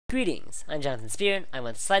Greetings, I'm Jonathan Spirit, I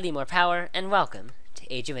want slightly more power, and welcome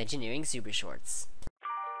to Age of Engineering Supershorts.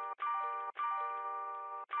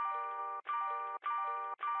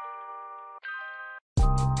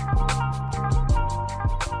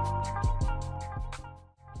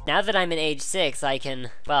 Now that I'm in Age 6, I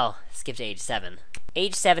can, well, skip to Age 7.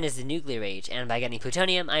 Age 7 is the nuclear age, and by getting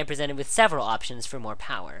plutonium, I am presented with several options for more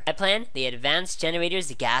power. I plan the Advanced Generator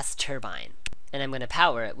Gas Turbine, and I'm going to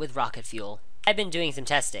power it with rocket fuel. I've been doing some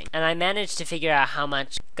testing, and I managed to figure out how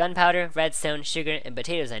much gunpowder, redstone, sugar, and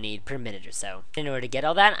potatoes I need per minute or so. In order to get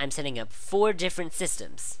all that, I'm setting up 4 different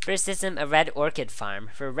systems. First system, a red orchid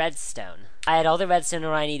farm for redstone. I had all the redstone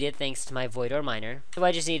ore I needed thanks to my void ore miner, so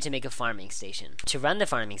I just needed to make a farming station. To run the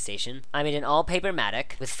farming station, I made an all-paper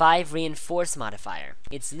mattock with 5 reinforced modifier.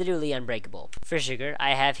 It's literally unbreakable. For sugar,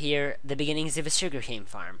 I have here the beginnings of a sugarcane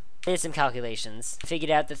farm. I did some calculations,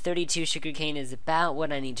 figured out that 32 sugarcane is about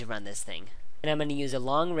what I need to run this thing. And I'm going to use a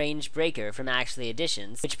long-range breaker from Actually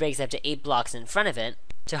Additions, which breaks up to 8 blocks in front of it,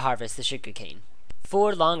 to harvest the sugarcane.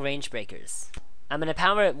 4 long-range breakers. I'm going to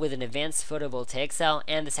power it with an advanced photovoltaic cell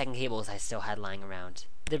and the second cables I still had lying around.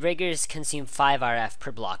 The breakers consume 5 RF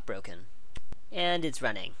per block broken. And it's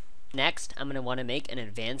running. Next, I'm going to want to make an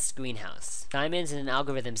advanced greenhouse. Diamonds and an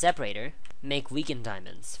algorithm separator make weakened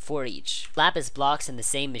diamonds, 4 each. Lapis blocks in the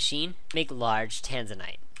same machine make large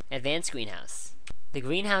tanzanite. Advanced greenhouse. The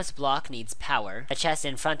greenhouse block needs power, a chest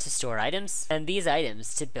in front to store items, and these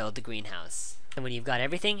items to build the greenhouse. And when you've got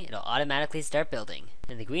everything, it'll automatically start building.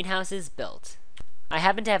 And the greenhouse is built. I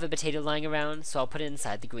happen to have a potato lying around, so I'll put it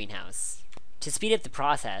inside the greenhouse. To speed up the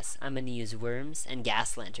process, I'm going to use worms and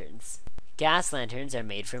gas lanterns. Gas lanterns are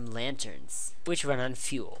made from lanterns, which run on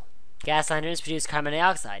fuel. Gas lanterns produce carbon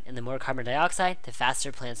dioxide, and the more carbon dioxide, the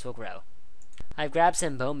faster plants will grow. I've grabbed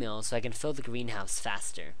some bone meal so I can fill the greenhouse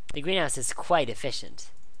faster. The greenhouse is quite efficient.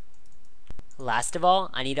 Last of all,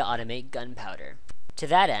 I need to automate gunpowder. To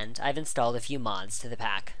that end, I've installed a few mods to the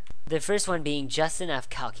pack. The first one being Just Enough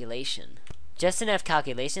Calculation. Just Enough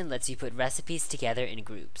Calculation lets you put recipes together in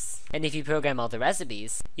groups. And if you program all the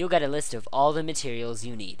recipes, you'll get a list of all the materials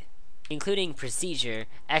you need, including procedure,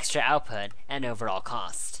 extra output, and overall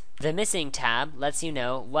cost. The Missing tab lets you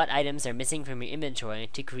know what items are missing from your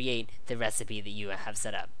inventory to create the recipe that you have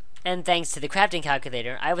set up. And thanks to the crafting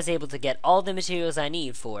calculator, I was able to get all the materials I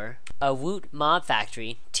need for a Woot mob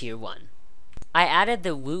factory tier 1. I added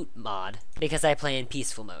the Woot mod because I play in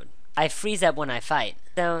peaceful mode. I freeze up when I fight,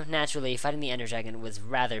 so naturally fighting the Ender Dragon was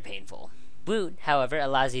rather painful. Woot, however,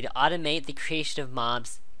 allows you to automate the creation of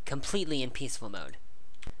mobs completely in peaceful mode.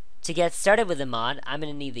 To get started with the mod, I'm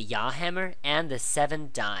going to need the yaw hammer and the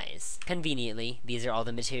 7 dies. Conveniently, these are all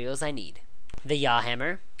the materials I need. The yaw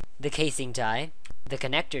hammer, the casing die, the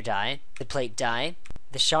connector die, the plate die,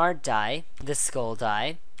 the shard die, the skull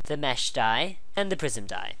die, the mesh die, and the prism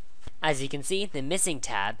die. As you can see, the Missing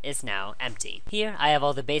tab is now empty. Here, I have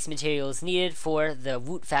all the base materials needed for the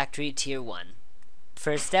Woot Factory Tier 1.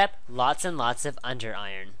 First step, lots and lots of under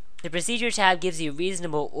iron. The Procedure tab gives you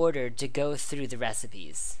reasonable order to go through the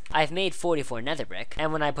recipes. I've made 44 nether brick,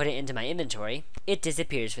 and when I put it into my inventory, it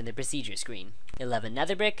disappears from the Procedure screen. 11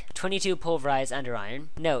 nether brick, 22 pulverized under iron.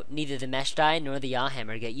 Note, neither the mesh die nor the yaw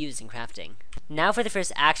hammer get used in crafting. Now for the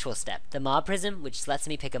first actual step, the mob prism, which lets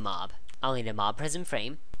me pick a mob. I'll need a mob prism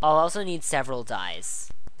frame. I'll also need several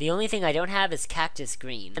dies. The only thing I don't have is cactus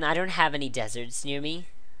green, and I don't have any deserts near me.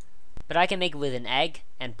 But I can make it with an egg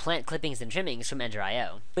and plant clippings and trimmings from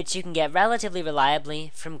Ender.io, which you can get relatively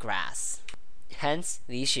reliably from grass. Hence,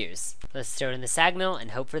 these shears. Let's throw it in the sag mill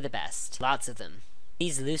and hope for the best. Lots of them.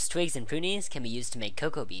 These loose twigs and prunies can be used to make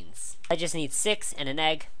cocoa beans. I just need 6 and an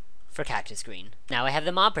egg for cactus green. Now I have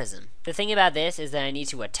the mob prism. The thing about this is that I need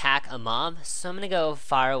to attack a mob, so I'm going to go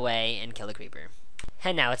far away and kill a creeper.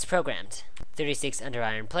 And now it's programmed. 36 under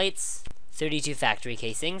iron plates, 32 factory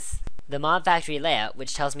casings, the mob factory layout,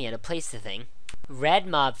 which tells me how to place the thing, red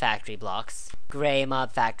mob factory blocks, gray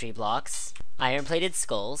mob factory blocks, iron plated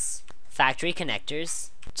skulls, factory connectors,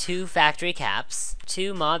 2 factory caps,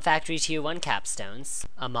 2 mob factory tier 1 capstones,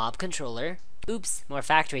 a mob controller, oops, more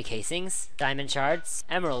factory casings, diamond shards,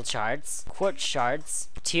 emerald shards, quartz shards,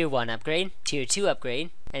 tier 1 upgrade, tier 2 upgrade,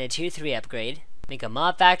 and a tier 3 upgrade, make a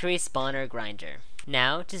mob factory spawner grinder.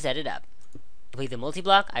 Now to set it up. To complete the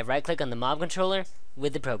multi-block, I right click on the mob controller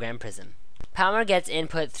with the program prism. Power gets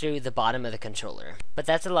input through the bottom of the controller, but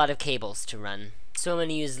that's a lot of cables to run. So I'm going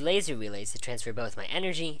to use laser relays to transfer both my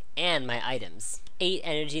energy and my items. 8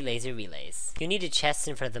 energy laser relays. You'll need a chest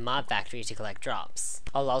in front of the mob factory to collect drops.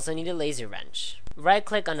 I'll also need a laser wrench.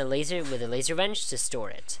 Right-click on a laser with a laser wrench to store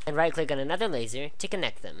it, and right-click on another laser to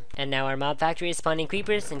connect them. And now our mob factory is spawning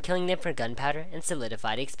creepers and killing them for gunpowder and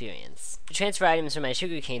solidified experience. To transfer items from my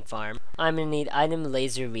sugarcane farm, I'm going to need item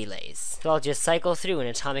laser relays. So I'll just cycle through an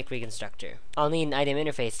atomic reconstructor. I'll need an item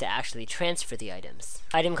interface to actually transfer the items.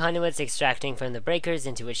 Item conduits extracting from the breakers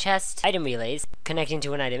into a chest, item relays connecting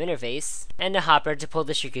to an item interface, and a hopper to pull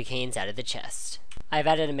the sugarcanes out of the chest. I've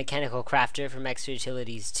added a mechanical crafter from Extra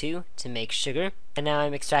Utilities 2 to make sugar, and now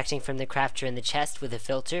I'm extracting from the crafter in the chest with a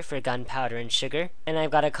filter for gunpowder and sugar, and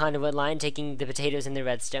I've got a conduit line taking the potatoes and the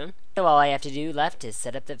redstone, so all I have to do left is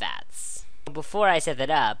set up the vats. Before I set that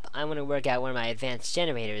up, I want to work out where my advanced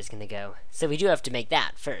generator is going to go, so we do have to make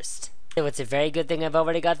that first. So it's a very good thing I've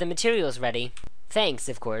already got the materials ready. Thanks,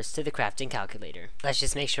 of course, to the crafting calculator. Let's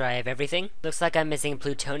just make sure I have everything. Looks like I'm missing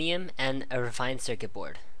plutonium and a refined circuit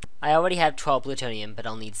board. I already have 12 plutonium, but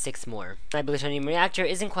I'll need 6 more. My plutonium reactor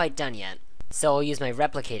isn't quite done yet, so I'll use my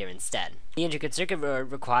replicator instead. The intricate circuit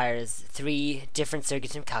board requires 3 different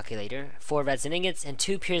circuits from calculator, 4 redstone ingots, and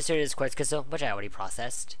 2 pure sorted quartz crystal, which I already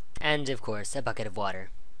processed. And, of course, a bucket of water.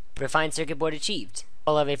 Refined circuit board achieved.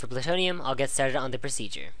 While I wait for plutonium, I'll get started on the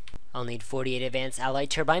procedure. I'll need 48 advanced alloy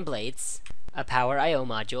turbine blades, a power I/O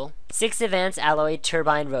module, 6 advanced alloy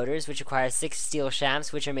turbine rotors, which require 6 steel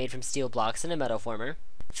shafts, which are made from steel blocks and a metal former,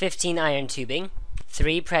 15 iron tubing,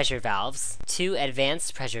 3 pressure valves, 2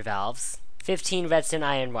 advanced pressure valves, 15 redstone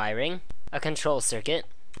iron wiring, a control circuit,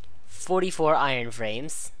 44 iron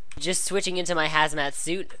frames. Just switching into my hazmat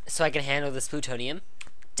suit so I can handle this plutonium.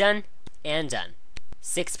 Done and done.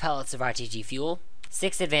 6 pellets of RTG fuel,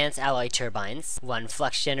 6 advanced alloy turbines, 1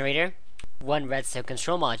 flux generator, 1 redstone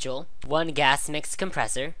control module, 1 gas mix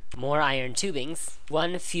compressor, more iron tubings,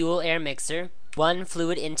 1 fuel air mixer, 1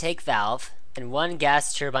 fluid intake valve, and 1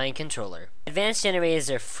 gas turbine controller. Advanced generators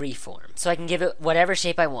are freeform, so I can give it whatever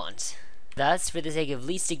shape I want. Thus, for the sake of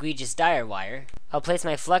least egregious dire wire, I'll place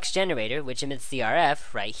my flux generator, which emits the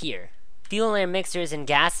RF, right here. Fuel air mixers and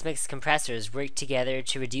gas mix compressors work together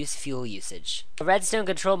to reduce fuel usage. A redstone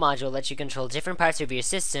control module lets you control different parts of your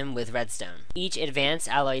system with redstone. Each advanced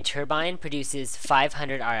alloy turbine produces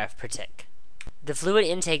 500 RF per tick. The fluid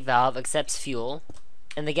intake valve accepts fuel,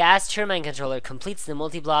 and the gas turbine controller completes the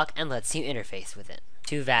multi-block and lets you interface with it.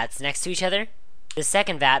 2 vats next to each other. The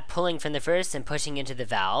second vat pulling from the first and pushing into the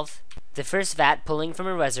valve. The first vat pulling from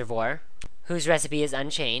a reservoir, whose recipe is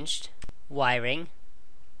unchanged. Wiring.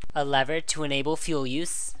 A lever to enable fuel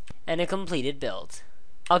use. And a completed build.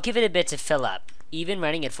 I'll give it a bit to fill up. Even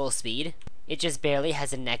running at full speed, it just barely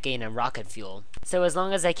has a net gain on rocket fuel. So as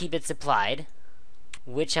long as I keep it supplied,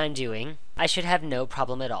 which I'm doing, I should have no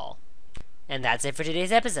problem at all. And that's it for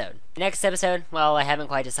today's episode. Next episode, well, I haven't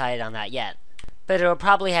quite decided on that yet. But it'll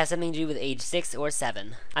probably have something to do with age 6 or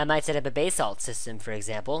 7. I might set up a basalt system, for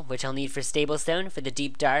example, which I'll need for stablestone, for the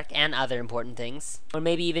deep dark, and other important things. Or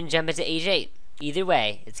maybe even jump into age 8. Either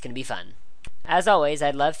way, it's gonna be fun. As always,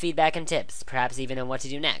 I'd love feedback and tips, perhaps even on what to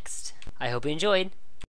do next. I hope you enjoyed.